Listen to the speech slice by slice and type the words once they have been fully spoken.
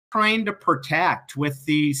trying to protect with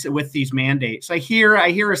these mandates? I hear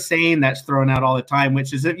a saying that's thrown out all the time,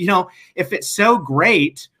 which is that, if it's so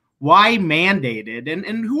great, why mandate it?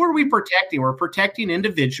 And who are we protecting? We're protecting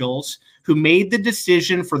individuals who made the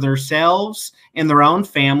decision for themselves and their own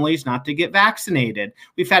families not to get vaccinated.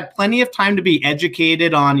 We've had plenty of time to be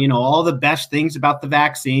educated on, all the best things about the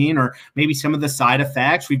vaccine or maybe some of the side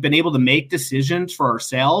effects. We've been able to make decisions for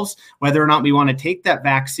ourselves, whether or not we want to take that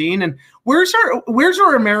vaccine. And where's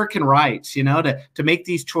our American rights, to make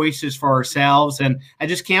these choices for ourselves? And I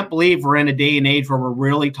just can't believe we're in a day and age where we're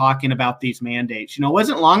really talking about these mandates. It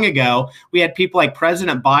wasn't long ago, we had people like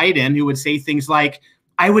President Biden who would say things like,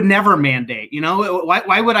 I would never mandate,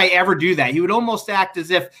 why would I ever do that? He would almost act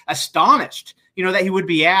as if astonished, that he would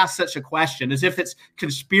be asked such a question, as if it's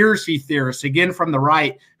conspiracy theorists, again, from the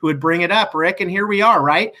right, who would bring it up, Rick. And here we are,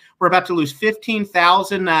 right? We're about to lose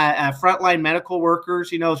 15,000 frontline medical workers,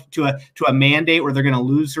 to a mandate where they're going to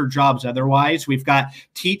lose their jobs otherwise. We've got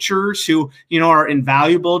teachers who, are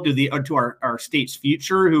invaluable to our state's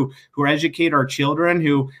future, who educate our children,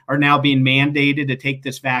 who are now being mandated to take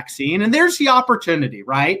this vaccine. And there's the opportunity,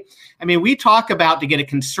 right? I mean, we talk about to get a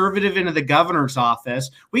conservative into the governor's office,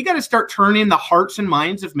 we got to start turning the hearts and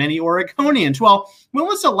minds of many Oregonians. Well, when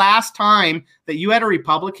was the last time that you had a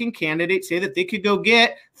Republican candidate say that they could go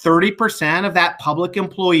get 30% of that public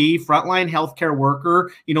employee, frontline healthcare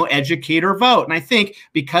worker, educator vote? And I think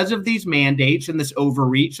because of these mandates and this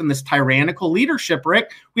overreach and this tyrannical leadership,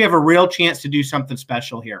 Rick, we have a real chance to do something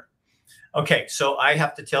special here. Okay, so I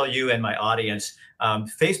have to tell you and my audience,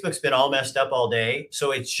 Facebook's been all messed up all day.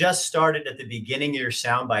 So it just started at the beginning of your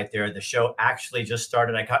soundbite there. The show actually just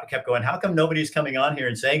started. I kept going, how come nobody's coming on here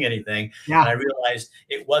and saying anything? Yeah. And I realized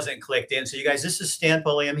it wasn't clicked in. So you guys, this is Stan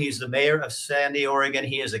Pulliam. He's the mayor of Sandy, Oregon.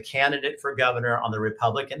 He is a candidate for governor on the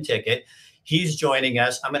Republican ticket. He's joining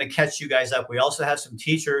us. I'm going to catch you guys up. We also have some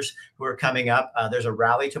teachers who are coming up. There's a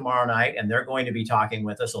rally tomorrow night, and they're going to be talking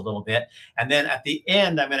with us a little bit. And then at the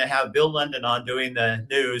end, I'm going to have Bill London on doing the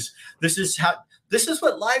news. This is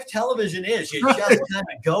what live television is. You just kind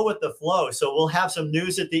of go with the flow. So we'll have some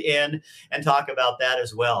news at the end and talk about that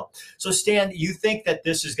as well. So Stan, you think that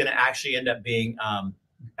this is going to actually end up being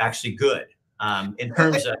actually good in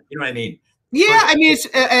terms of, you know what I mean? Yeah, I mean,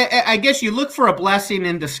 I guess you look for a blessing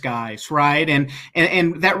in disguise, right? And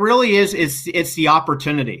that really is it's the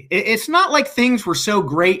opportunity. It's not like things were so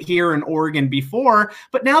great here in Oregon before,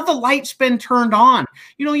 but now the light's been turned on.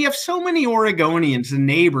 You have so many Oregonians and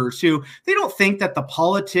neighbors who they don't think that the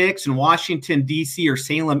politics in Washington, D.C. or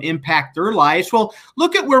Salem impact their lives. Well,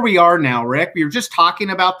 look at where we are now, Rick. We were just talking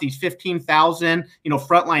about these 15,000,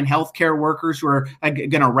 frontline healthcare workers who are going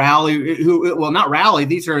to rally, not rally,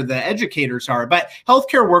 these are the educators are, but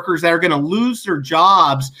healthcare workers that are going to lose their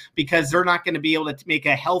jobs because they're not going to be able to make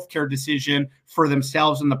a healthcare decision for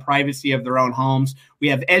themselves in the privacy of their own homes. We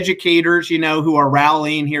have educators, who are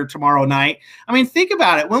rallying here tomorrow night. I mean, think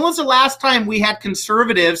about it. When was the last time we had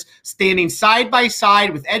conservatives standing side by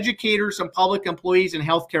side with educators and public employees and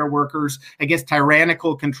healthcare workers against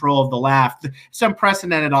tyrannical control of the left? It's an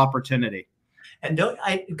unprecedented opportunity. And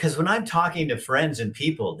because when I'm talking to friends and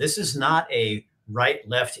people, this is not a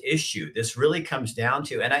right-left issue. This really comes down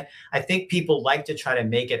to, and I think people like to try to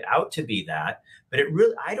make it out to be that, but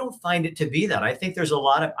I don't find it to be that. I think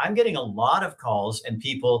I'm getting a lot of calls and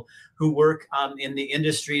people who work in the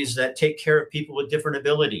industries that take care of people with different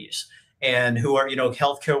abilities and who are,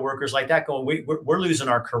 healthcare workers like that going, we're losing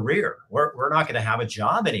our career. We're not going to have a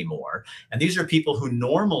job anymore. And these are people who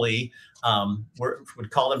normally would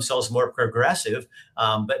call themselves more progressive.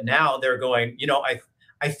 But now they're going,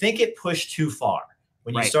 I think it pushed too far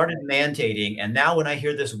when you started mandating. And now when I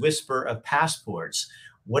hear this whisper of passports,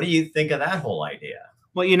 what do you think of that whole idea?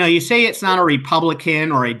 Well, you say it's not a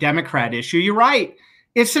Republican or a Democrat issue. You're right.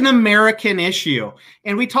 It's an American issue.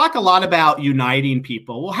 And we talk a lot about uniting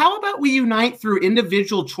people. Well, how about we unite through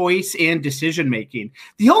individual choice and decision making?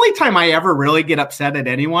 The only time I ever really get upset at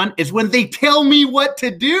anyone is when they tell me what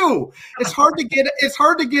to do. It's hard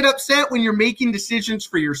to get upset when you're making decisions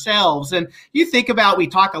for yourselves. And you think about, we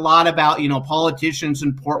talk a lot about, politicians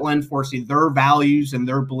in Portland forcing their values and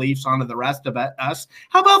their beliefs onto the rest of us.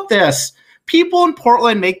 How about this? People in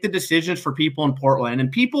Portland make the decisions for people in Portland,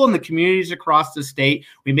 and people in the communities across the state,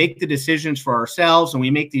 we make the decisions for ourselves, and we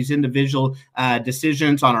make these individual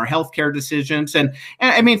decisions on our healthcare decisions. And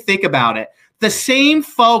I mean, think about it. The same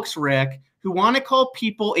folks, Rick, who want to call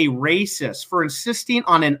people a racist for insisting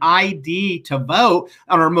on an ID to vote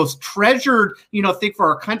on our most treasured, thing for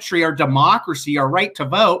our country, our democracy, our right to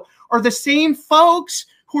vote, are the same folks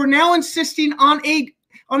who are now insisting on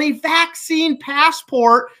on a vaccine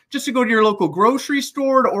passport just to go to your local grocery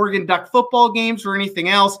store, to Oregon Duck football games, or anything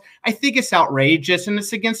else. I think it's outrageous, and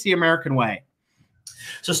it's against the American way.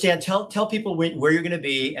 So Stan, tell people where you're going to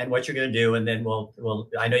be and what you're going to do, and then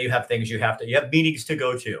I know you have things you have meetings to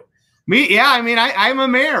go to. Yeah, I mean, I'm a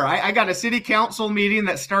mayor. I got a city council meeting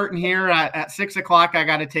that's starting here at 6 o'clock. I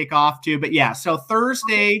got to take off too. But yeah, so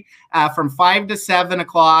Thursday from 5 to 7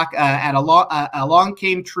 o'clock at Along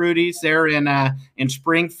Came Trudy's there in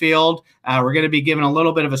Springfield. We're going to be giving a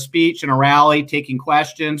little bit of a speech and a rally, taking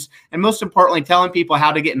questions, and most importantly, telling people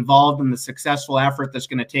how to get involved in the successful effort that's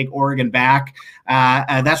going to take Oregon back.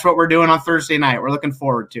 That's what we're doing on Thursday night. We're looking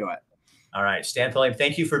forward to it. All right, Stan Pulliam,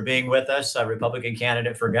 thank you for being with us, a Republican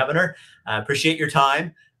candidate for governor. Appreciate your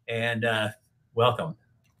time, and welcome.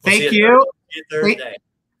 Thank you. Thursday.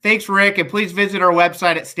 Thanks, Rick, and please visit our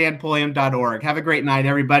website at stanpulliam.org. Have a great night,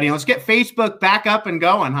 everybody. Let's get Facebook back up and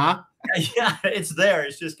going, huh? Yeah, it's there.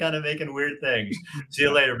 It's just kind of making weird things. See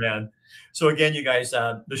you later, man. So again, you guys,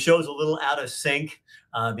 the show's a little out of sync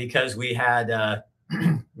because we had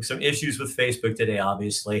some issues with Facebook today,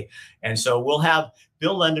 obviously. And so we'll have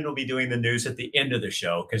Bill London will be doing the news at the end of the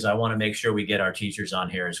show because I want to make sure we get our teachers on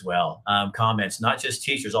here as well. Comments, not just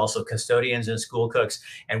teachers, also custodians and school cooks.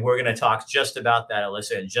 And we're going to talk just about that,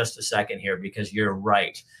 Alyssa, in just a second here, because you're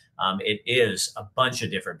right. It is a bunch of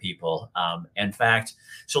different people. In fact,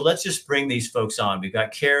 so let's just bring these folks on. We've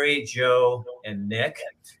got Carrie, Joe, and Nick.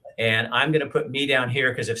 And I'm going to put me down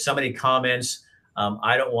here because if somebody comments,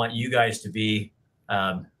 I don't want you guys to be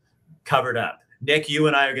covered up. Nick, you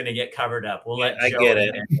and I are going to get covered up. We'll let Joe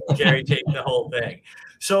and Carrie take the whole thing.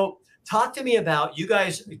 So talk to me about you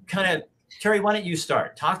guys Carrie, why don't you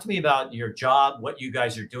start? Talk to me about your job, what you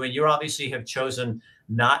guys are doing. You obviously have chosen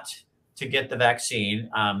not to get the vaccine,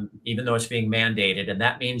 even though it's being mandated. And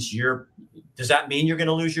that means does that mean you're going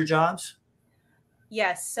to lose your jobs?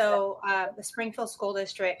 Yes. So the Springfield School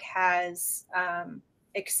District has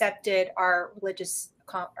accepted our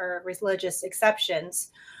religious exceptions,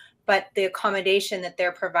 but the accommodation that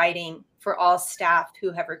they're providing for all staff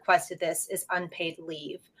who have requested this is unpaid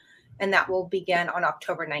leave, and that will begin on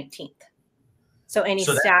October 19th. So any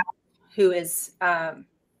staff who is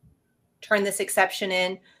turned this exception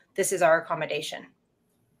in, this is our accommodation.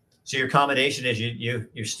 So your accommodation is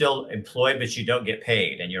you're still employed, but you don't get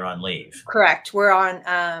paid and you're on leave. Correct. We're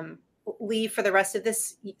on leave for the rest of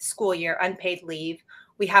this school year, unpaid leave.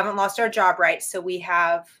 We haven't lost our job rights, so we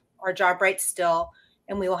have our job rights still,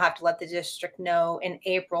 and we will have to let the district know in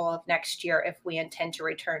April of next year if we intend to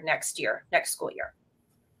return next school year.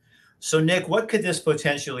 So Nick, what could this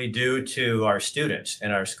potentially do to our students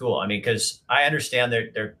in our school? I mean, because I understand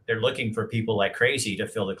they're looking for people like crazy to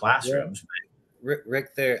fill the classrooms. Yeah. Rick,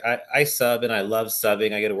 I sub and I love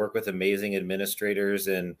subbing. I get to work with amazing administrators,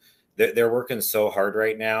 and they're working so hard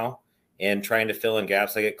right now and trying to fill in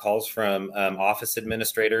gaps. I get calls from office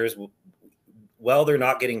administrators. Well, they're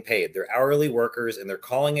not getting paid. They're hourly workers, and they're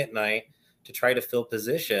calling at night to try to fill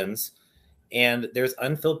positions. And there's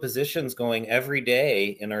unfilled positions going every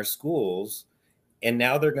day in our schools. And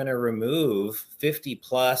now they're going to remove 50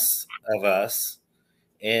 plus of us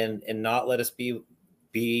and not let us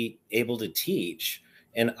be able to teach.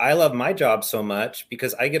 And I love my job so much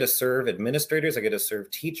because I get to serve administrators, I get to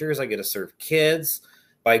serve teachers, I get to serve kids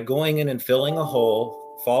by going in and filling a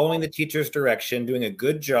hole, following the teacher's direction, doing a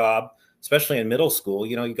good job, especially in middle school.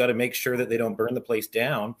 You know, you got to make sure that they don't burn the place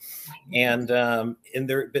down. And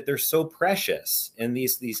they're so precious. And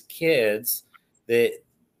these kids, that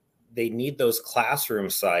they need those classroom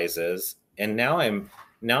sizes. And now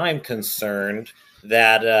I'm concerned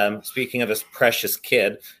that speaking of this precious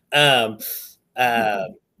kid, now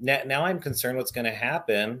I'm concerned what's going to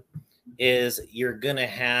happen is you're going to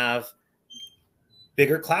have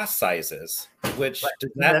bigger class sizes, which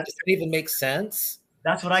does that even make sense?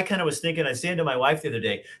 That's what I kind of was thinking. I said to my wife the other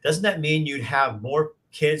day, doesn't that mean you'd have more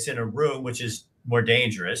kids in a room, which is more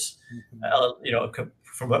dangerous, you know,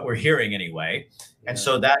 from what we're hearing anyway. And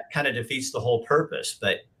so that kind of defeats the whole purpose.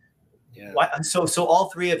 But so all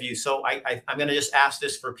three of you, so I'm going to just ask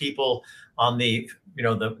this for people on the, you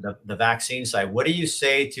know, the vaccine side. What do you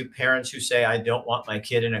say to parents who say, I don't want my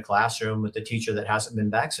kid in a classroom with a teacher that hasn't been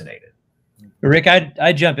vaccinated? Rick,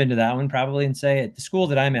 I'd jump into that one probably and say at the school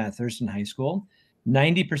that I'm at, Thurston High School,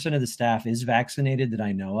 90% of the staff is vaccinated that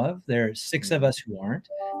I know of. There are 6 of us who aren't.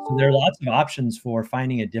 So there are lots of options for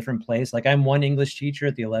finding a different place. Like I'm one English teacher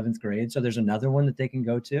at the 11th grade. So there's another one that they can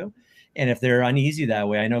go to. And if they're uneasy that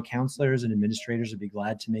way, I know counselors and administrators would be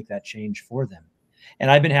glad to make that change for them. And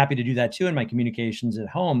I've been happy to do that too in my communications at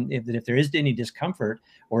home. If there is any discomfort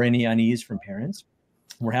or any unease from parents,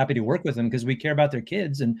 we're happy to work with them because we care about their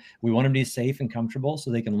kids and we want them to be safe and comfortable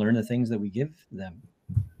so they can learn the things that we give them.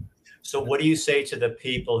 So what do you say to the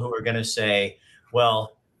people who are going to say,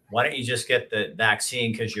 well, why don't you just get the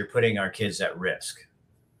vaccine because you're putting our kids at risk?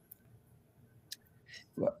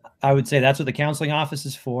 I would say that's what the counseling office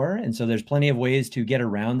is for. And so there's plenty of ways to get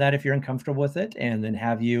around that if you're uncomfortable with it and then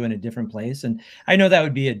have you in a different place. And I know that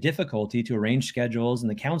would be a difficulty to arrange schedules, and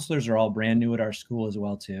the counselors are all brand new at our school as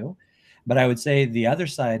well too. But I would say the other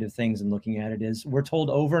side of things and looking at it is we're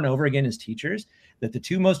told over and over again as teachers that the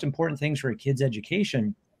two most important things for a kid's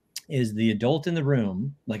education is the adult in the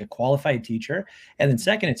room, like a qualified teacher. And then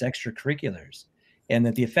second, it's extracurriculars. And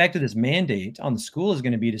that the effect of this mandate on the school is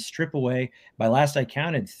going to be to strip away, by last I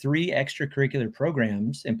counted, 3 extracurricular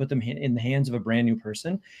programs and put them in the hands of a brand new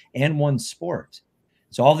person and 1 sport.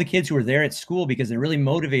 So all the kids who are there at school because they're really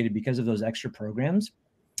motivated because of those extra programs,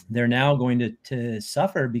 they're now going to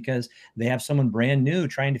suffer because they have someone brand new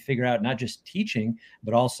trying to figure out not just teaching,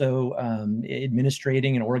 but also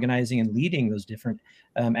administrating and organizing and leading those different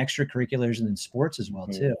extracurriculars and then sports as well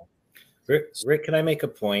too. Rick, can I make a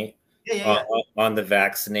point? Yeah. On the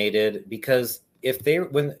vaccinated? Because if they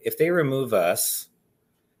remove us,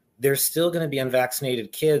 there's still going to be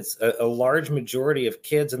unvaccinated kids. A large majority of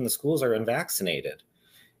kids in the schools are unvaccinated.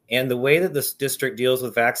 And the way that this district deals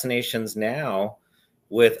with vaccinations now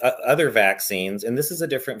with other vaccines, and this is a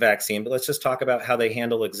different vaccine, but let's just talk about how they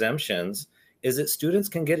handle exemptions, is that students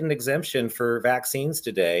can get an exemption for vaccines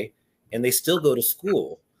today and they still go to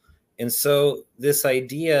school. And so this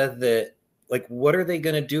idea that, like, what are they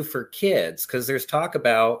going to do for kids? Because there's talk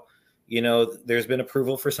about, there's been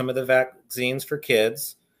approval for some of the vaccines for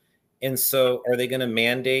kids. And so are they going to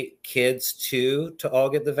mandate kids to all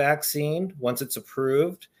get the vaccine once it's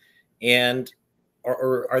approved? And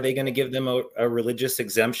or are they going to give them a religious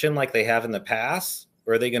exemption like they have in the past?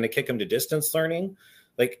 Or are they going to kick them to distance learning?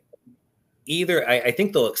 Like, either I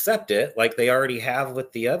think they'll accept it like they already have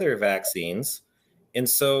with the other vaccines. And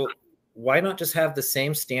so why not just have the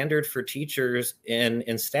same standard for teachers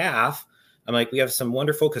and staff? I'm like, we have some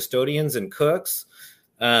wonderful custodians and cooks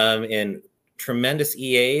and tremendous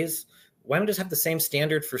EAs. Why not just have the same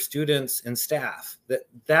standard for students and staff?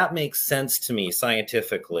 That makes sense to me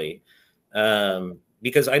scientifically.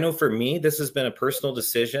 Because I know for me, this has been a personal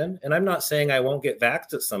decision, and I'm not saying I won't get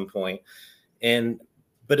vaxxed at some point.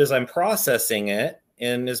 But as I'm processing it,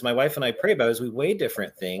 and as my wife and I pray about it, as we weigh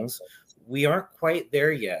different things, we aren't quite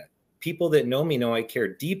there yet. People that know me know I care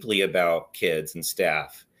deeply about kids and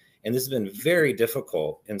staff, and this has been very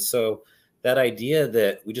difficult. And so that idea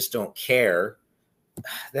that we just don't care,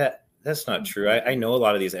 that's not true. I know a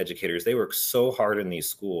lot of these educators, they work so hard in these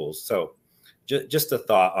schools. So just a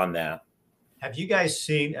thought on that. Have you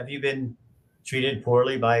been treated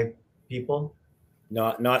poorly by people?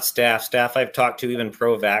 Not staff. Staff I've talked to, even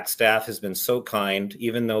pro-vax staff, has been so kind,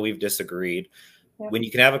 even though we've disagreed. Yeah. When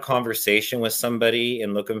you can have a conversation with somebody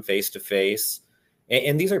and look them face to face,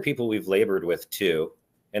 and these are people we've labored with too.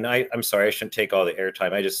 And I'm sorry, I shouldn't take all the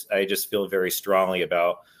airtime. I just feel very strongly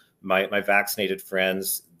about my vaccinated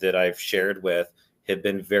friends that I've shared with have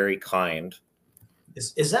been very kind.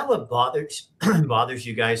 Is that what bothers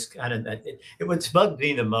you guys? Kind of, what's bugged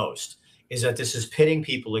me the most is that this is pitting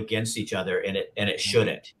people against each other, and it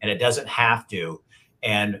shouldn't, and it doesn't have to.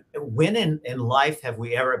 And when in life have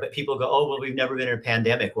we ever? But people go, oh well, we've never been in a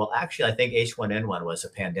pandemic. Well, actually, I think H1N1 was a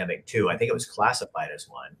pandemic too. I think it was classified as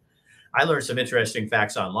one. I learned some interesting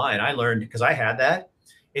facts online. I learned, because I had that.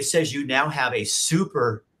 It says you now have a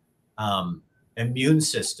super immune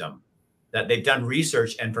system. That they've done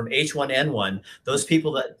research, and from H1N1, those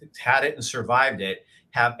people that had it and survived it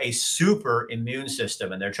have a super immune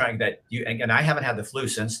system, and they're trying that. And I haven't had the flu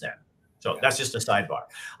since then. So that's just a sidebar.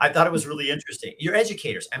 I thought it was really interesting. You're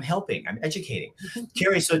educators. I'm educating.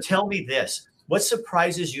 Carrie, so tell me this. What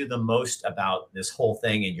surprises you the most about this whole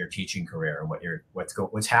thing in your teaching career, and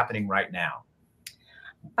what's happening right now?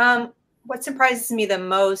 What surprises me the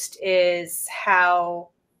most is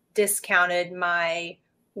how discounted my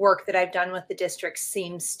work that I've done with the district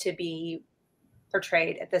seems to be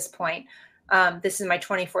portrayed at this point. This is my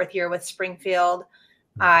 24th year with Springfield.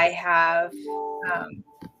 I have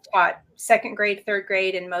taught 2nd grade, 3rd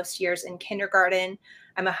grade, and most years in kindergarten.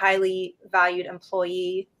 I'm a highly valued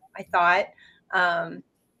employee, I thought.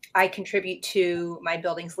 I contribute to my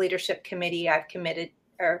building's leadership committee. I've committed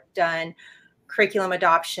or done curriculum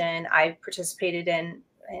adoption. I've participated in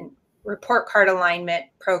report card alignment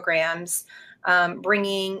programs,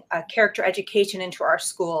 bringing character education into our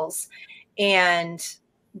schools. And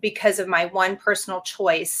because of my one personal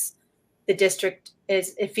choice, the district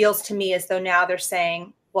it feels to me as though now they're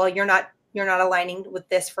saying, well, you're not you're not aligning with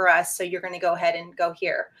this for us, so you're going to go ahead and go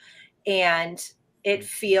here. And it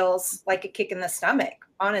feels like a kick in the stomach,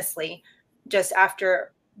 honestly, just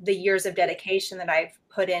after the years of dedication that I've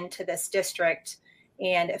put into this district.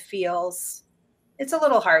 And it's a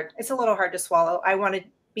little hard. It's a little hard to swallow. I want to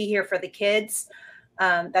be here for the kids.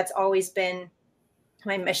 That's always been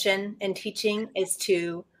my mission in teaching, is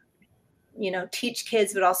to, teach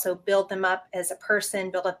kids, but also build them up as a person,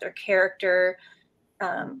 build up their character,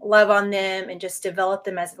 love on them, and just develop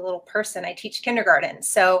them as a little person. I teach kindergarten.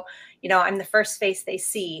 So, I'm the first face they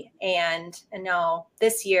see. And now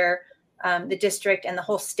this year, the district and the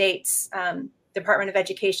whole state's Department of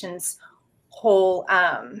Education's whole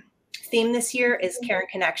theme this year is Care and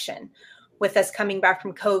Connection. With us coming back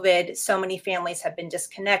from COVID, so many families have been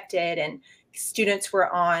disconnected, and students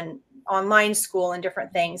were on online school and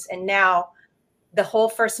different things. And now the whole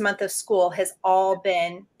first month of school has all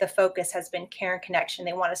been, the focus has been Care and Connection.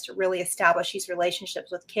 They want us to really establish these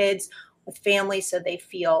relationships with kids, with families, so they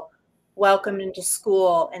feel welcomed into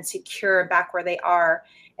school and secure back where they are.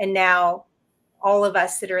 And now all of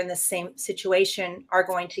us that are in the same situation are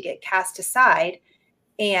going to get cast aside,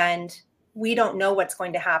 and we don't know what's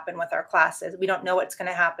going to happen with our classes. We don't know what's going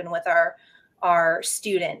to happen with our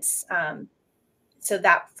students. So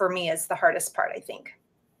that for me is the hardest part, I think.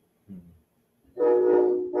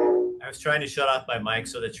 I was trying to shut off my mic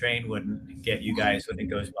so the train wouldn't get you guys when it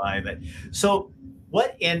goes by. But so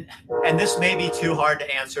and this may be too hard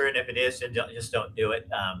to answer, and if it is, then just don't do it.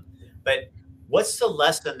 But what's the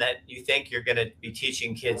lesson that you think you're going to be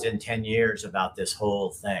teaching kids in 10 years about this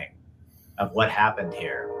whole thing of what happened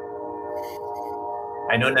here?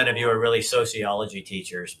 I know none of you are really sociology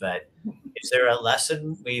teachers, but is there a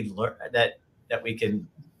lesson we learn that we can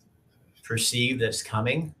perceive that's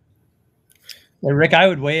coming? Well, Rick, I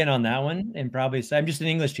would weigh in on that one and probably say, I'm just an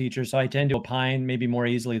English teacher, so I tend to opine maybe more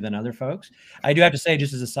easily than other folks. I do have to say,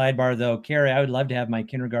 just as a sidebar though, Carrie, I would love to have my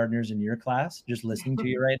kindergartners in your class, just listening to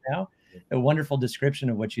you right now. A wonderful description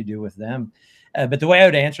of what you do with them. But the way I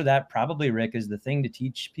would answer that probably, Rick, is the thing to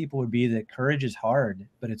teach people would be that courage is hard,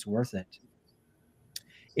 but it's worth it.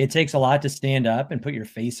 It takes a lot to stand up and put your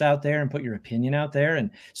face out there and put your opinion out there. And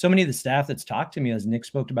so many of the staff that's talked to me, as Nick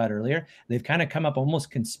spoke about earlier, they've kind of come up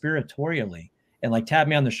almost conspiratorially and like tap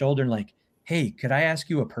me on the shoulder and like, hey, could I ask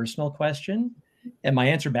you a personal question? And my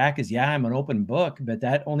answer back is, yeah, I'm an open book, but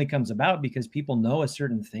that only comes about because people know a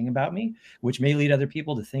certain thing about me, which may lead other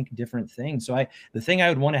people to think different things. So the thing I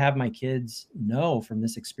would want to have my kids know from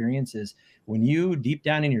this experience is when you deep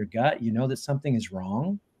down in your gut, you know that something is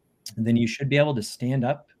wrong, then you should be able to stand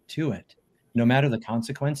up to it, no matter the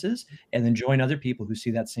consequences, and then join other people who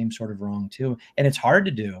see that same sort of wrong too. And it's hard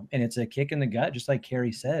to do. And it's a kick in the gut, just like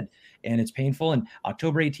Carrie said, and it's painful. And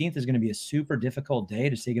October 18th is going to be a super difficult day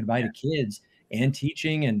to say goodbye to kids and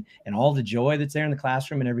teaching and all the joy that's there in the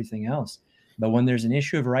classroom and everything else. But when there's an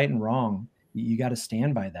issue of right and wrong, you got to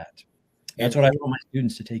stand by that. That's what I want my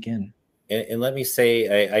students to take in. And let me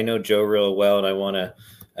say, I know Joe real well, and I want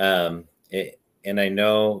to, and I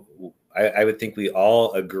know I would think we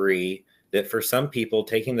all agree that for some people,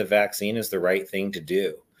 taking the vaccine is the right thing to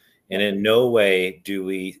do. And in no way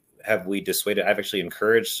have we dissuaded. I've actually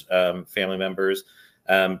encouraged family members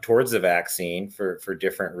towards the vaccine for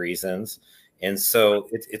different reasons. And so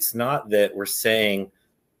it's not that we're saying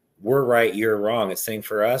we're right, you're wrong. It's saying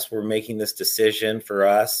for us, we're making this decision for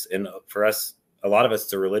us. And for us, a lot of us,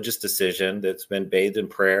 it's a religious decision that's been bathed in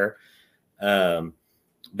prayer.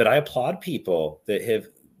 But I applaud people that have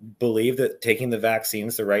believed that taking the vaccine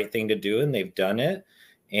is the right thing to do, and they've done it.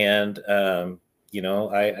 And,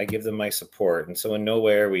 I give them my support. And so in no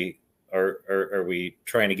way are we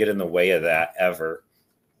trying to get in the way of that ever.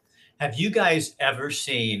 Have you guys ever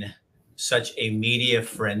seen such a media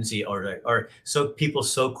frenzy or so people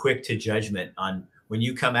so quick to judgment on when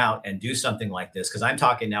you come out and do something like this? Because I'm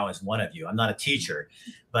talking now as one of you. I'm not a teacher,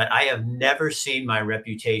 but I have never seen my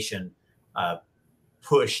reputation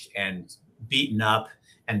pushed and beaten up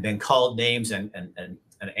and been called names and an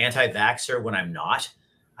anti-vaxxer when I'm not.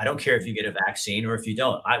 I don't care if you get a vaccine or if you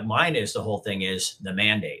don't. Mine is the whole thing is the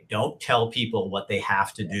mandate. Don't tell people what they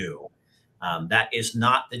have to do. That is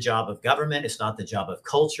not the job of government. It's not the job of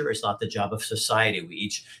culture. It's not the job of society. We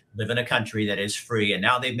each live in a country that is free. And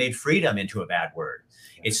now they've made freedom into a bad word.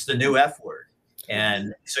 It's the new F word.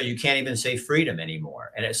 And so you can't even say freedom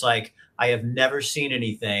anymore. And it's like, I have never seen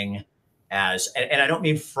anything and I don't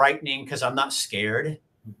mean frightening because I'm not scared,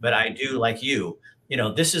 but I do like you.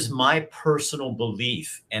 This is my personal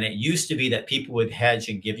belief. And it used to be that people would hedge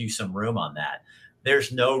and give you some room on that.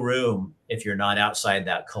 There's no room if you're not outside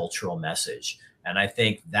that cultural message. And I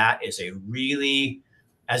think that is a really,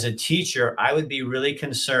 as a teacher, I would be really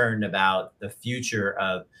concerned about the future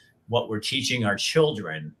of what we're teaching our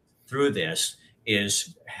children through this.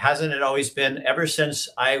 Hasn't it always been, ever since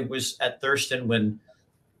I was at Thurston, when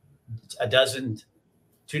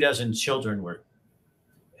 2 dozen children were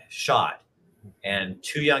shot, and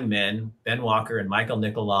 2 young men, Ben Walker and Michael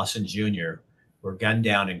Nickel Lawson Jr., were gunned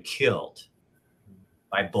down and killed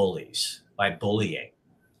by bullies, by bullying.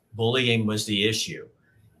 Bullying was the issue.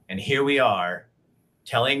 And here we are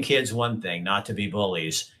telling kids one thing, not to be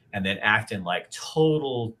bullies, and then acting like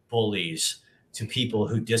total bullies to people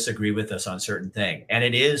who disagree with us on certain things. And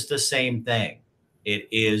it is the same thing. It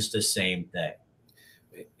is the same thing.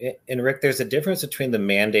 And Rick, there's a difference between the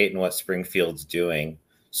mandate and what Springfield's doing.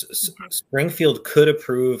 Springfield could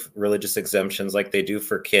approve religious exemptions like they do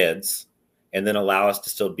for kids and then allow us to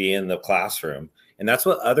still be in the classroom. And that's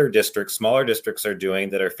what other districts, smaller districts, are doing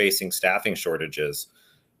that are facing staffing shortages.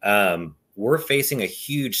 We're facing a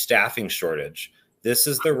huge staffing shortage. This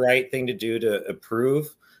is the right thing to do, to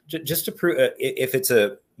approve, just approve. If it's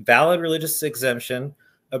a valid religious exemption,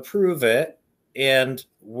 approve it. And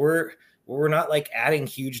we're not like adding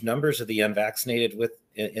huge numbers of the unvaccinated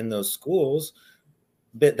in those schools,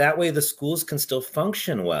 but that way the schools can still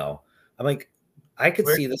function well. I'm like, I could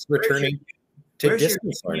see this returning to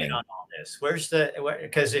distance learning. On all this?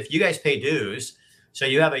 Because if you guys pay dues, so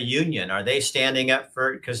you have a union, are they standing up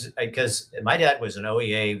for, because my dad was an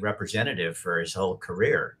OEA representative for his whole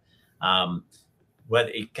career.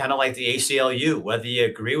 Whether kind of like the ACLU, whether you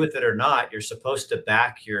agree with it or not, you're supposed to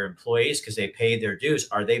back your employees because they paid their dues.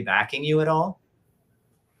 Are they backing you at all?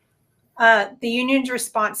 The union's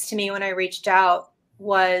response to me when I reached out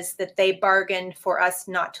was that they bargained for us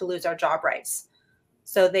not to lose our job rights.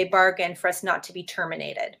 So they bargained for us not to be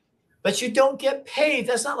terminated. But you don't get paid.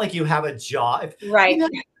 That's not like you have a job. Right. I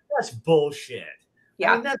mean, that's bullshit.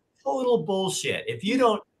 Yeah. I mean, that's total bullshit. If you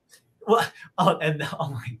don't, well, oh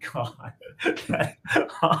my God.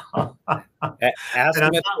 Ask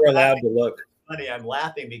them if we're allowed to look. Funny, I'm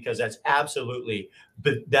laughing because that's absolutely,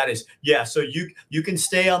 but that is, yeah. So you can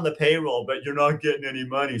stay on the payroll, but you're not getting any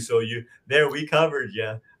money. So we covered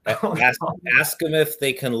you. Ask them if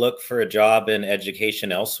they can look for a job in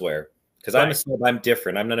education elsewhere. Because I'm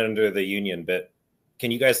different. I'm not under the union, but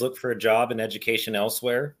can you guys look for a job in education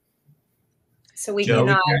elsewhere? So we do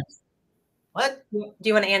not. What? Do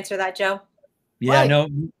you want to answer that, Joe? Yeah, no,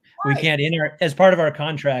 we can't. As part of our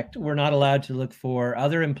contract, we're not allowed to look for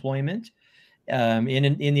other employment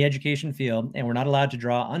in the education field, and we're not allowed to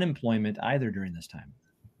draw unemployment either during this time.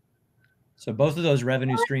 So both of those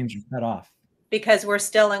revenue streams are cut off. Because we're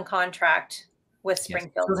still in contract with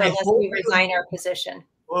Springfield, so unless we resign our position.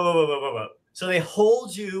 Whoa. So they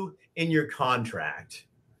hold you in your contract.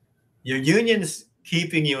 Your union's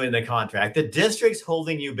keeping you in the contract. The district's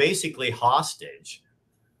holding you basically hostage.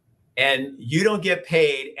 And you don't get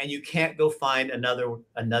paid, and you can't go find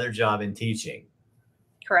another job in teaching.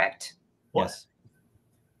 Correct. What? Yes.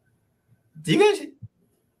 Do you guys,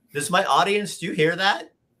 does my audience, do you hear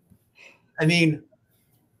that? I mean,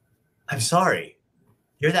 I'm sorry.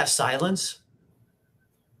 Hear that silence?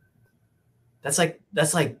 That's like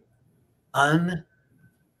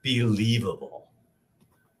unbelievable.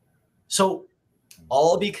 So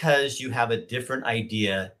all because you have a different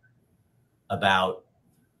idea about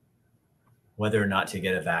whether or not to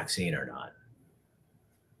get a vaccine or not.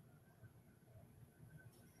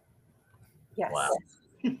 Yes. Wow.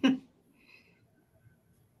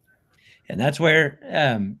 And that's where,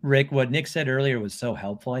 Rick, what Nick said earlier was so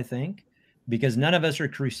helpful, I think, because none of us are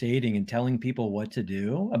crusading and telling people what to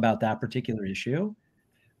do about that particular issue.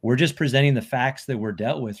 We're just presenting the facts that we're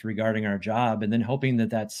dealt with regarding our job, and then hoping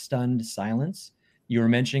that stunned silence you were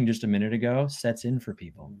mentioning just a minute ago sets in for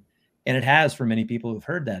people. And it has for many people who've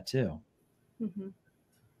heard that too. Mm-hmm.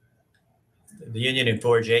 The union in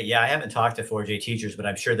 4J, yeah, I haven't talked to 4J teachers, but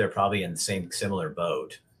I'm sure they're probably in the same similar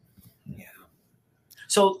boat. Yeah.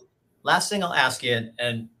 So last thing I'll ask you,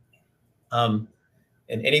 and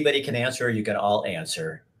anybody can answer, or you can all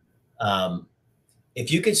answer.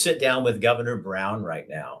 If you could sit down with Governor Brown right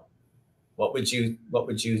now, what would you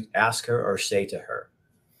ask her or say to her?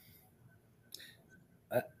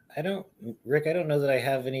 Rick, I don't know that I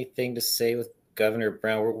have anything to say with Governor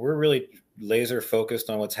Brown. We're really laser focused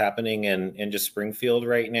on what's happening in just Springfield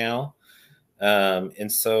right now.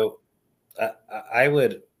 And so I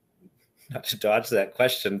would, not to dodge that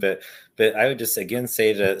question, but I would just again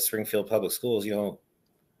say to Springfield Public Schools,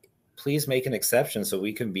 please make an exception so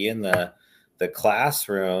we can be in the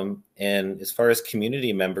classroom. And as far as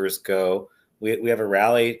community members go, we have a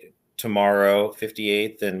rally tomorrow,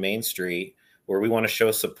 58th and Main Street, where we want to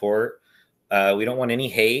show support. We don't want any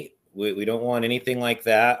hate. We don't want anything like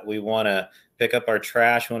that. We want to pick up our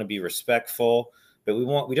trash. We want to be respectful, but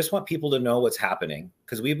we just want people to know what's happening,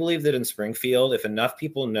 because we believe that in Springfield, if enough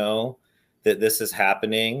people know that this is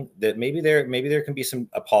happening, that maybe there can be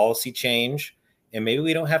a policy change, and maybe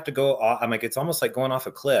we don't have to go off. I'm like, it's almost like going off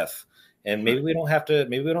a cliff, and maybe we don't have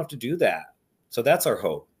to do that. So that's our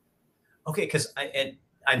hope. Okay, because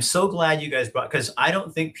I'm so glad you guys because I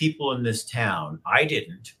don't think people in this town, I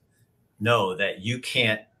didn't know that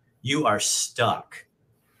you are stuck.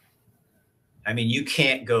 I mean, you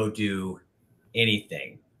can't go do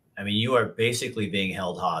anything. I mean, you are basically being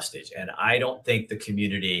held hostage. And I don't think the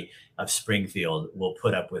community of Springfield will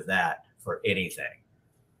put up with that for anything.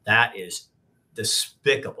 That is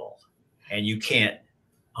despicable. And you can't,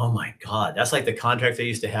 oh my God, that's like the contract they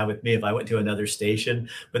used to have with me if I went to another station,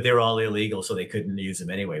 but they were all illegal, so they couldn't use them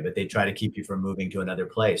anyway, but they try to keep you from moving to another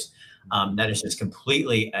place. That is just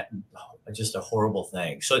completely just a horrible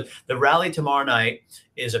thing. So the rally tomorrow night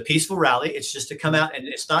is a peaceful rally. It's just to come out, and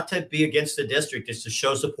it's not to be against the district. It's to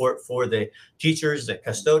show support for the teachers, the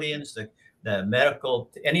custodians, the medical,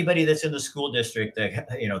 anybody that's in the school district,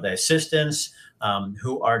 the assistants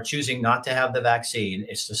who are choosing not to have the vaccine.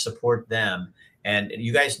 It's to support them. And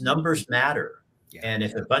you guys, numbers matter. Yeah. And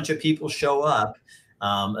if a bunch of people show up,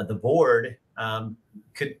 the board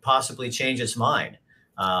could possibly change its mind.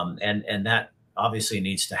 And that obviously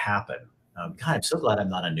needs to happen. God, I'm so glad I'm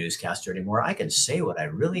not a newscaster anymore. I can say what I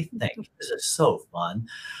really think. This is so fun.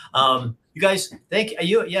 You guys, thank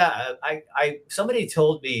you. Yeah, somebody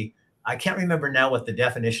told me, I can't remember now what the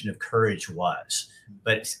definition of courage was,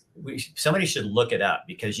 but somebody should look it up,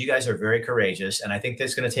 because you guys are very courageous. And I think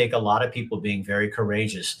that's going to take a lot of people being very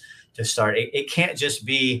courageous to start. It can't just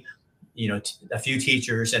be, a few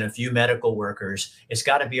teachers and a few medical workers. It's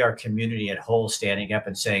got to be our community at whole standing up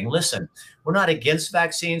and saying, listen, we're not against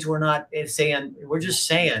vaccines. We're just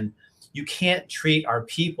saying you can't treat our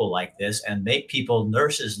people like this and make people,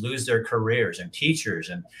 nurses, lose their careers, and teachers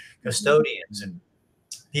and custodians and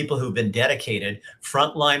people who've been dedicated,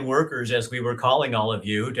 frontline workers, as we were calling all of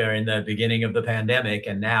you during the beginning of the pandemic.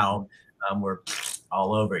 And now we're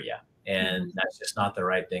all over you. And that's just not the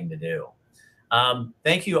right thing to do.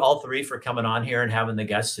 Thank you all three for coming on here and having the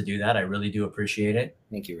guts to do that. I really do appreciate it.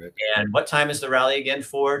 Thank you, Rick. And what time is the rally again?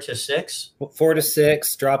 4 to 6? 4 to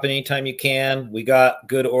 6. Drop in anytime you can. We got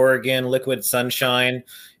good Oregon liquid sunshine.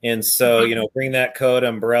 And so, bring that coat,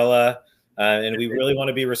 umbrella. And we really want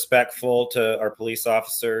to be respectful to our police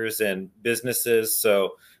officers and businesses.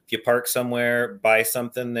 So if you park somewhere, buy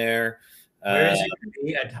something there. Where is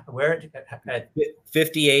it? Where?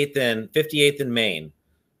 58th and Main.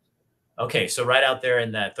 Okay, so right out there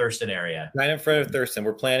in that Thurston area. Right in front of Thurston.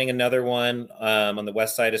 We're planning another one on the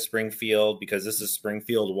west side of Springfield, because this is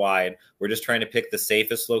Springfield wide. We're just trying to pick the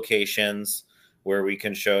safest locations where we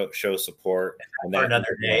can show support. For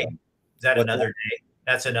another day? Is that another day?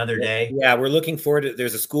 That's another day? Yeah, we're looking forward to,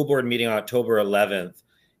 there's a school board meeting on October 11th,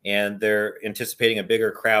 and they're anticipating a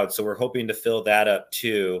bigger crowd. So we're hoping to fill that up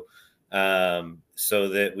too, so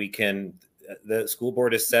that we can, the school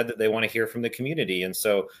board has said that they want to hear from the community. And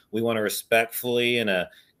so we want to respectfully, in a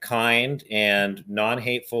kind and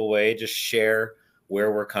non-hateful way, just share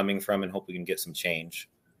where we're coming from and hope we can get some change.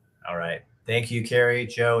 All right. Thank you, Carrie,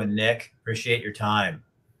 Joe, and Nick. Appreciate your time.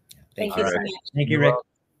 Thank you so much. Thank you, Rick.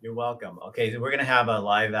 You're welcome. Okay, so we're going to have a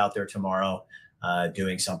live out there tomorrow,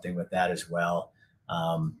 doing something with that as well.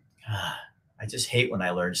 I just hate when I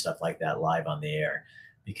learn stuff like that live on the air,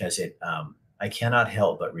 because I cannot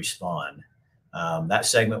help but respond. That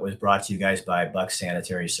segment was brought to you guys by Buck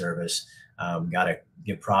Sanitary Service. Got to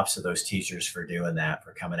give props to those teachers for doing that,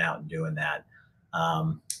 for coming out and doing that.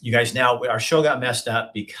 You guys, now our show got messed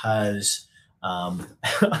up because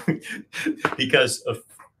because of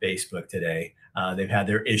Facebook today. They've had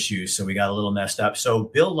their issues, so we got a little messed up. So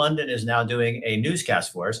Bill London is now doing a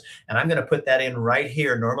newscast for us, and I'm going to put that in right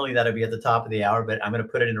here. Normally that'll be at the top of the hour, but I'm going to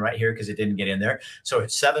put it in right here because it didn't get in there. So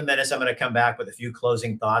it's 7 minutes. I'm going to come back with a few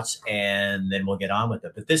closing thoughts, and then we'll get on with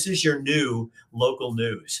it. But this is your new local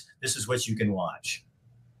news. This is what you can watch.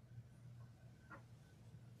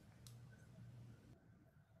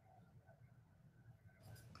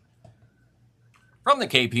 From the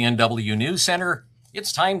KPNW News Center,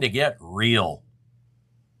 it's time to get real.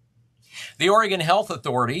 The Oregon Health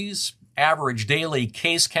Authorities average daily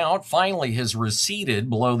case count finally has receded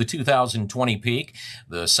below the 2020 peak.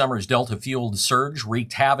 The summer's Delta-fueled surge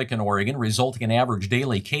wreaked havoc in Oregon, resulting in average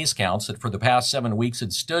daily case counts that for the past 7 weeks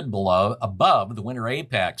had stood above the winter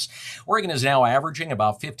apex. Oregon is now averaging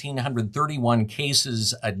about 1,531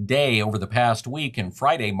 cases a day over the past week, and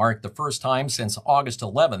Friday marked the first time since August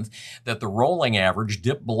 11th that the rolling average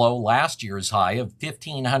dipped below last year's high of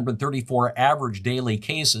 1,534 average daily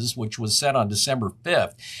cases, which was set on December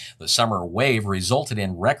 5th. The summer wave resulted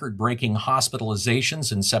in record-breaking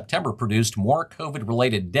hospitalizations, and September produced more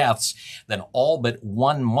COVID-related deaths than all but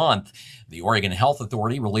 1 month. The Oregon Health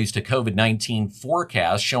Authority released a COVID-19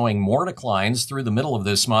 forecast showing more declines through the middle of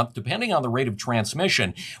this month. Depending on the rate of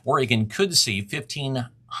transmission, Oregon could see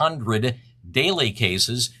 1,500 daily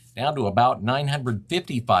cases down to about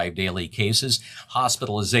 955 daily cases.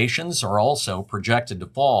 Hospitalizations are also projected to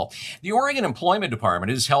fall. The Oregon Employment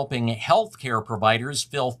Department is helping healthcare providers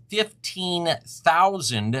fill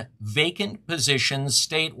 15,000 vacant positions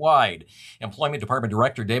statewide. Employment Department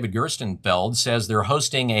Director David Gerstenfeld says they're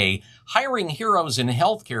hosting a Hiring Heroes in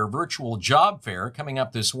Healthcare virtual job fair coming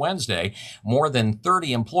up this Wednesday. More than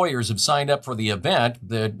 30 employers have signed up for the event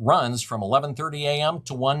that runs from 11:30 a.m.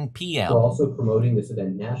 to 1 p.m. We're also promoting this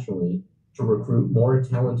event nationally to recruit more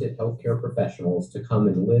talented healthcare professionals to come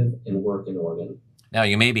and live and work in Oregon. Now,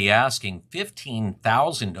 you may be asking,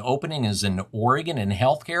 15,000 openings in Oregon in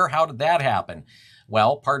healthcare? How did that happen?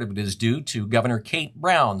 Well, part of it is due to Governor Kate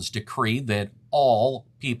Brown's decree that all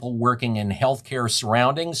people working in healthcare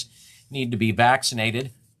surroundings need to be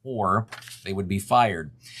vaccinated or they would be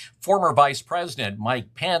fired. Former Vice President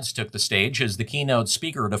Mike Pence took the stage as the keynote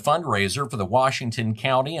speaker at a fundraiser for the Washington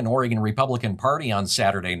County and Oregon Republican Party on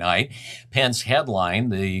Saturday night. Pence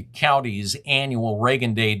headlined the county's annual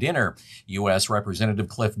Reagan Day dinner. U.S. Representative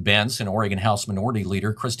Cliff Bentz and Oregon House Minority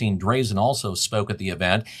Leader Christine Drazan also spoke at the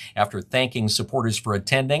event. After thanking supporters for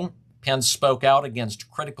attending, Pence spoke out against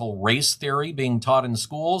critical race theory being taught in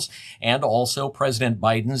schools and also President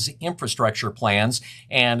Biden's infrastructure plans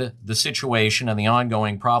and the situation and the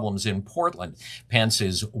ongoing problems in Portland. Pence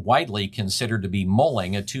is widely considered to be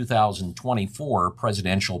mulling a 2024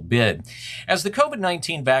 presidential bid. As the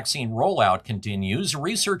COVID-19 vaccine rollout continues,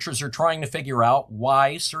 researchers are trying to figure out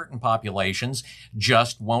why certain populations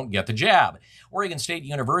just won't get the jab. Oregon State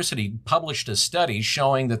University published a study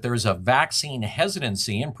showing that there's a vaccine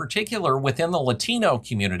hesitancy, in particular within the Latino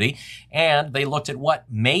community, and they looked at what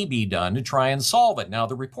may be done to try and solve it. Now,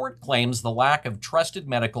 the report claims the lack of trusted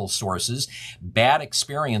medical sources, bad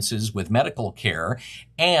experiences with medical care,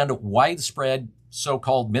 and widespread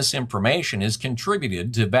so-called misinformation has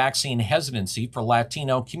contributed to vaccine hesitancy for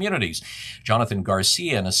Latino communities. Jonathan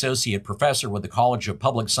Garcia, an associate professor with the College of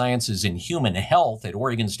Public Sciences and Human Health at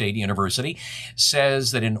Oregon State University,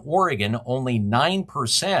 says that in Oregon, only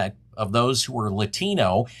 9% of those who are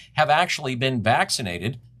Latino have actually been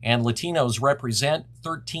vaccinated, and Latinos represent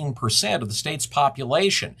 13% of the state's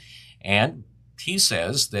population. And he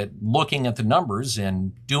says that looking at the numbers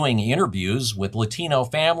and doing interviews with Latino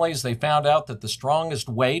families, they found out that the strongest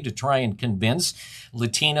way to try and convince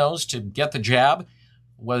Latinos to get the jab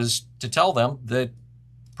was to tell them that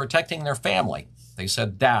protecting their family. They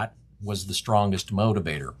said that was the strongest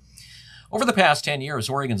motivator. Over the past 10 years,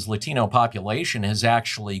 Oregon's Latino population has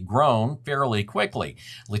actually grown fairly quickly.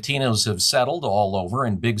 Latinos have settled all over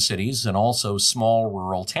in big cities and also small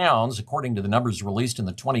rural towns. According to the numbers released in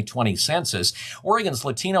the 2020 census, Oregon's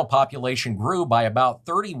Latino population grew by about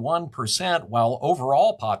 31%, while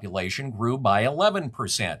overall population grew by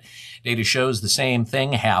 11%. Data shows the same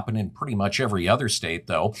thing happened in pretty much every other state,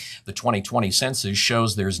 though. The 2020 census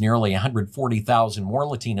shows there's nearly 140,000 more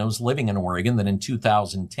Latinos living in Oregon than in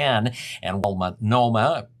 2010. And while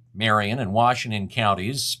Multnomah, Marion, and Washington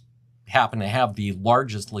counties happen to have the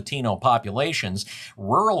largest Latino populations,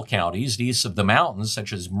 rural counties east of the mountains,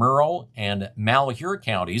 such as Murrow and Malheur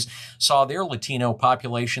counties, saw their Latino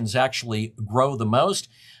populations actually grow the most.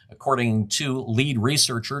 According to lead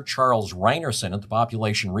researcher Charles Reinerson at the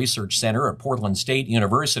Population Research Center at Portland State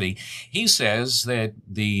University, he says that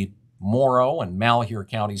the Morrow and Malheur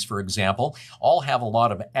counties, for example, all have a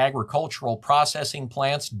lot of agricultural processing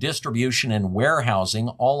plants, distribution, and warehousing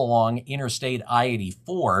all along Interstate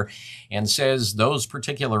I-84, and says those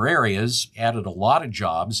particular areas added a lot of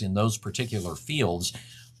jobs in those particular fields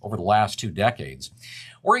over the last 2 decades.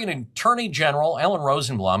 Oregon Attorney General Ellen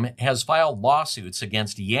Rosenblum has filed lawsuits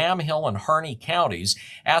against Yamhill and Harney counties,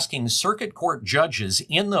 asking circuit court judges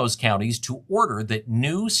in those counties to order that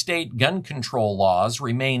new state gun control laws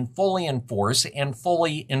remain fully in force and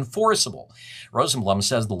fully enforceable. Rosenblum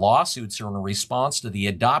says the lawsuits are in response to the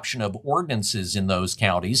adoption of ordinances in those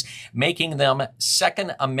counties, making them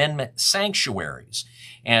Second Amendment sanctuaries.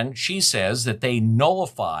 And she says that they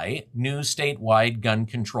nullify new statewide gun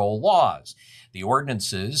control laws. The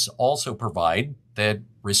ordinances also provide that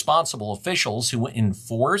responsible officials who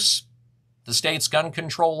enforce the state's gun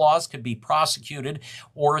control laws could be prosecuted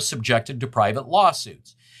or subjected to private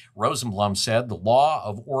lawsuits. Rosenblum said the law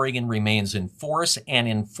of Oregon remains in force and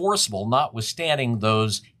enforceable, notwithstanding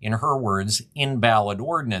those, in her words, invalid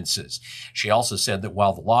ordinances. She also said that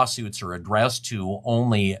while the lawsuits are addressed to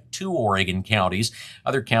only 2 Oregon counties,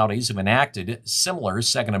 other counties have enacted similar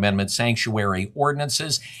Second Amendment sanctuary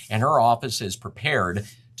ordinances, and her office is prepared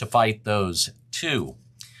to fight those too.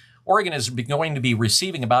 Oregon is going to be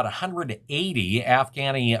receiving about 180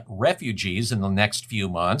 Afghani refugees in the next few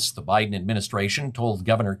months. The Biden administration told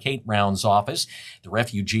Governor Kate Brown's office the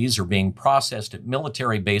refugees are being processed at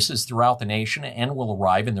military bases throughout the nation and will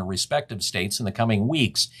arrive in their respective states in the coming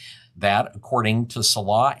weeks. That, according to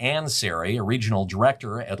Salah Ansari, a regional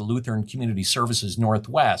director at Lutheran Community Services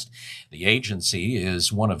Northwest. The agency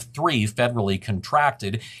is one of 3 federally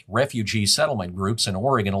contracted refugee settlement groups in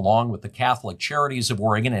Oregon, along with the Catholic Charities of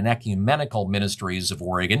Oregon and Ecumenical Ministries of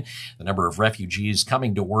Oregon. The number of refugees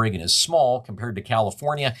coming to Oregon is small compared to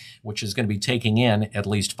California, which is going to be taking in at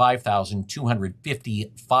least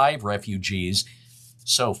 5,255 refugees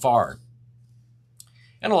so far.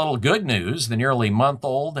 And a little good news, the nearly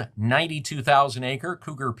month-old 92,000-acre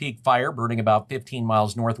Cougar Peak fire burning about 15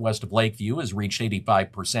 miles northwest of Lakeview has reached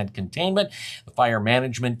 85% containment. The fire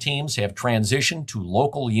management teams have transitioned to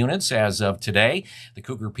local units as of today. The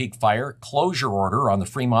Cougar Peak fire closure order on the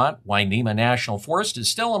Fremont-Wainema National Forest is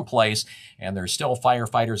still in place, and there's still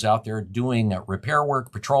firefighters out there doing repair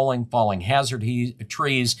work, patrolling, falling hazard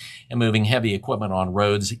trees, and moving heavy equipment on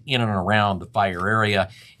roads in and around the fire area.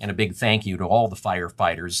 And a big thank you to all the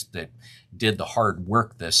firefighters that did the hard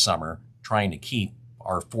work this summer trying to keep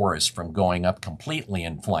our forests from going up completely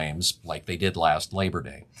in flames like they did last Labor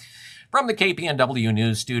Day. From the KPNW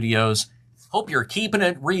News Studios, hope you're keeping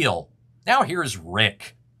it real. Now here's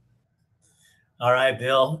Rick. All right,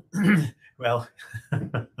 Bill. Well,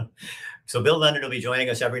 so Bill Leonard will be joining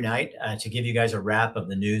us every night to give you guys a wrap of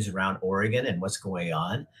the news around Oregon and what's going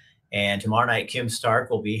on. And tomorrow night, Kim Stark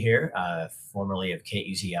will be here, formerly of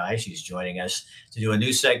KEZI. She's joining us to do a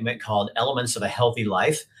new segment called Elements of a Healthy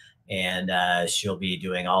Life. And she'll be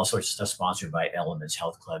doing all sorts of stuff sponsored by Elements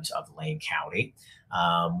Health Clubs of Lane County.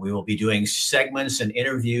 We will be doing segments and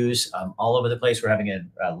interviews all over the place. We're having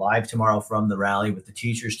a live tomorrow from the rally with the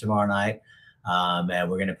teachers tomorrow night. And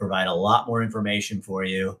we're going to provide a lot more information for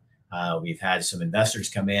you. We've had some investors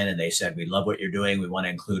come in and they said, we love what you're doing. We want to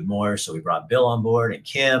include more. So we brought Bill on board and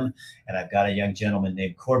Kim, and I've got a young gentleman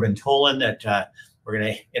named Corbin Tolan that we're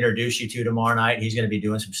going to introduce you to tomorrow night. He's going to be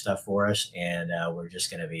doing some stuff for us. And we're just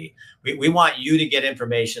going to be, we want you to get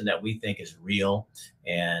information that we think is real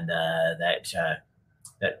and that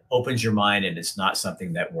opens your mind. And it's not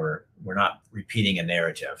something that we're not repeating a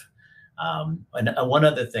narrative. And one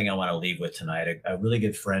other thing I want to leave with tonight, a really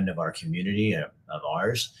good friend of our community, of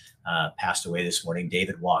ours, passed away this morning,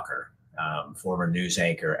 David Walker, former news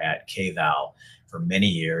anchor at KVAL for many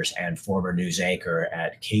years and former news anchor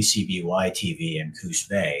at KCBY TV in Coos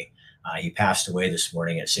Bay. He passed away this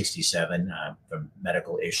morning at 67 from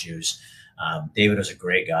medical issues. David was a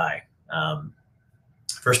great guy.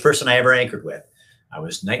 First person I ever anchored with. I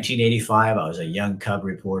was 1985. I was a young cub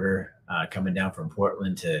reporter coming down from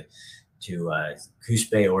Portland to Coos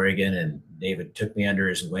Bay, Oregon, and David took me under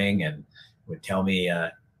his wing and would tell me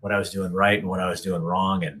what I was doing right and what I was doing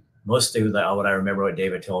wrong. And mostly what I remember what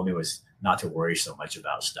David told me was not to worry so much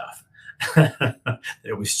about stuff.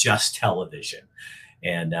 It was just television.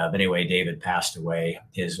 And but anyway, David passed away.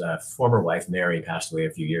 His former wife, Mary, passed away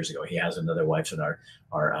a few years ago. He has another wife, so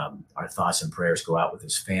our thoughts and prayers go out with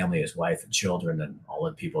his family, his wife and children, and all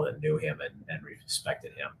the people that knew him and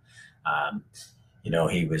respected him.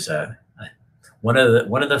 He was one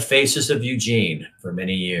of the faces of Eugene for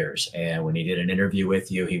many years. And when he did an interview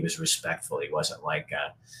with you, he was respectful. He wasn't like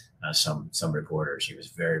some reporters. He was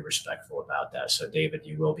very respectful about that. So David,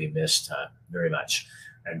 you will be missed very much.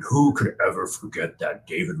 And who could ever forget that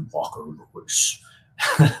David Walker was?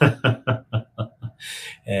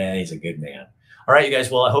 And he's a good man. All right, you guys.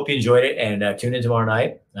 Well, I hope you enjoyed it, and tune in tomorrow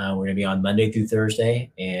night. We're going to be on Monday through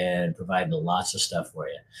Thursday and providing lots of stuff for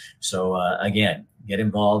you. So again, get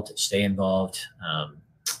involved, stay involved.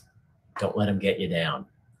 Don't let them get you down.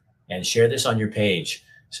 And share this on your page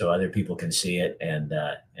so other people can see it and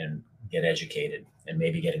get educated and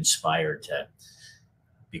maybe get inspired to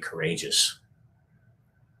be courageous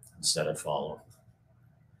instead of follow.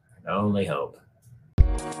 I can only hope.